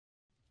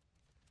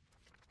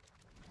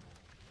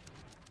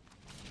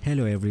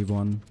Hello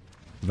everyone,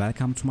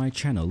 welcome to my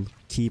channel,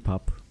 keep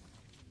up.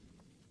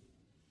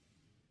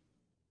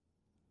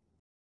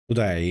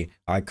 Today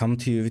I come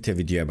to you with a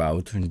video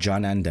about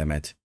Yaman and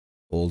Demet.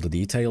 All the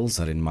details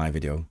are in my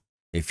video.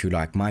 If you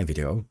like my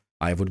video,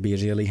 I would be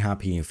really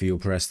happy if you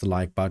press the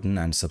like button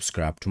and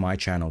subscribe to my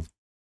channel.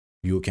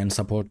 You can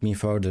support me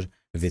further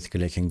with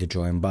clicking the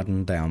join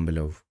button down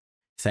below.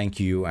 Thank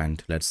you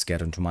and let's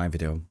get into my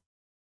video.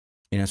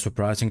 In a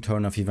surprising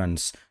turn of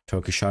events,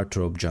 Turkish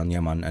heartthrob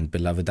Yaman and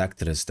beloved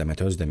actress Demet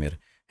Ozdemir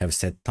have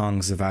set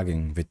tongues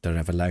wagging with the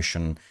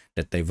revelation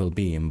that they will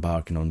be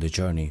embarking on the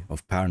journey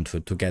of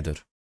parenthood together.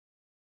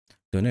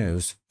 The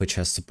news, which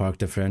has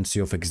sparked a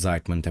frenzy of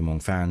excitement among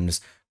fans,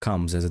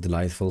 comes as a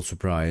delightful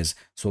surprise,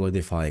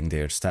 solidifying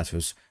their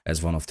status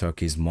as one of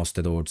Turkey's most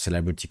adored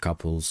celebrity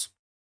couples.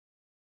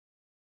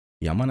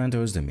 Yaman and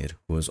Ozdemir,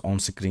 whose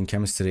on-screen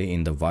chemistry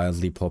in the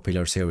wildly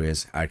popular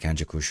series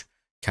Erkenci Kuş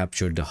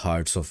captured the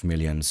hearts of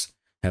millions,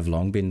 have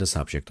long been the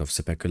subject of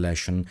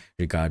speculation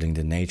regarding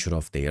the nature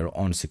of their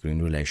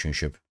on-screen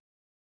relationship.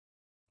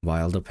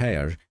 While the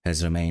pair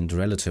has remained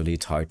relatively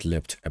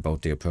tight-lipped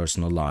about their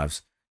personal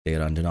lives,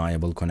 their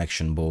undeniable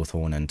connection both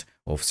on and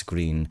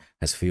off-screen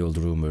has fueled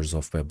rumors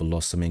of a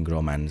blossoming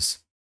romance.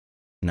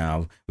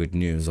 Now, with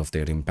news of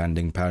their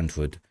impending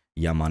parenthood,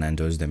 Yaman and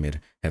Ozdemir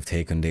have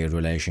taken their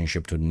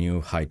relationship to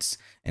new heights,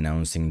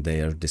 announcing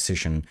their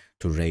decision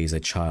to raise a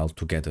child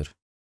together.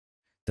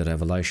 The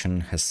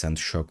revelation has sent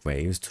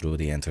shockwaves through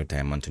the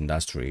entertainment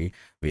industry,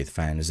 with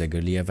fans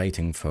eagerly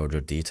awaiting further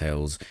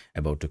details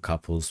about the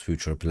couple's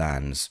future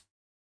plans.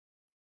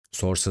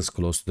 Sources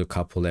close to the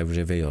couple have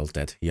revealed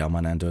that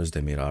Yaman and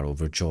Ozdemir are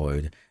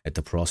overjoyed at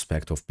the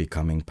prospect of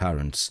becoming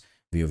parents,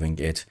 viewing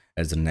it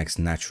as the next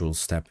natural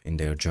step in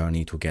their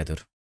journey together.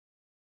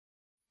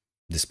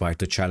 Despite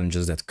the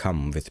challenges that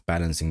come with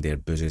balancing their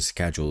busy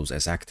schedules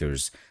as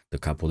actors, the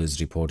couple is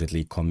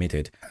reportedly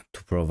committed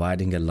to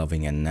providing a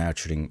loving and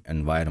nurturing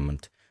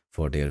environment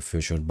for their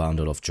future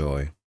bundle of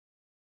joy.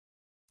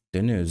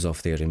 The news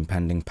of their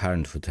impending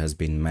parenthood has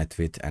been met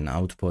with an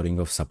outpouring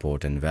of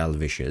support and well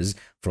wishes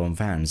from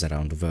fans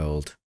around the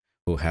world,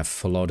 who have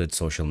flooded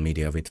social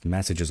media with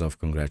messages of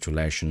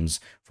congratulations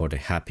for the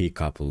happy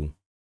couple.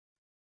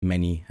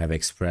 Many have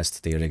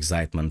expressed their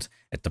excitement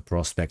at the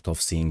prospect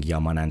of seeing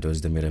Yaman and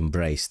Ozdemir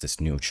embrace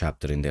this new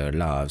chapter in their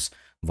lives,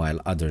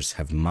 while others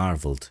have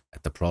marveled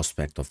at the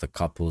prospect of the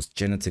couple's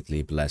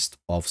genetically blessed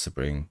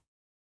offspring.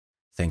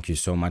 Thank you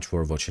so much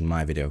for watching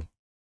my video.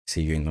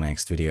 See you in the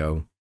next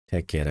video.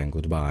 Take care and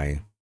goodbye.